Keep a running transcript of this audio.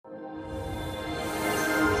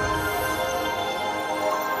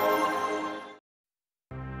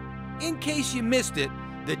In case you missed it,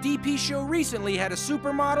 the DP show recently had a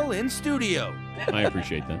supermodel in studio. I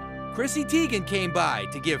appreciate that. Chrissy Teigen came by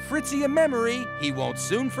to give Fritzy a memory he won't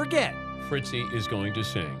soon forget. Fritzy is going to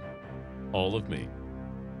sing All of Me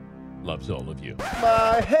Loves All of You.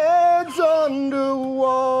 My head's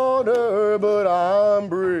underwater, but I'm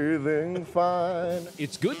breathing fine.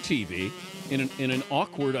 It's good TV in an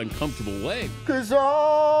awkward, uncomfortable way. 'Cause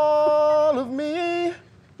all of me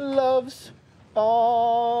loves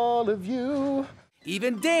all of you.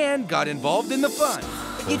 Even Dan got involved in the fun.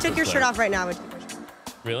 You took your shirt off right now.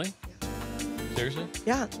 Really? Seriously?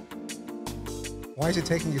 Yeah. Why is it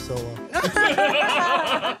taking you so long?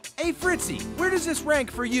 Hey Fritzy, where does this rank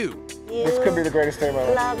for you? This could be the greatest day of my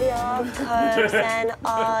life. Love your curves and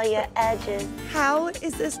all your edges. How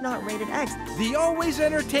is this not rated X? The always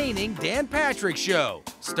entertaining Dan Patrick Show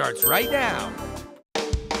starts right now.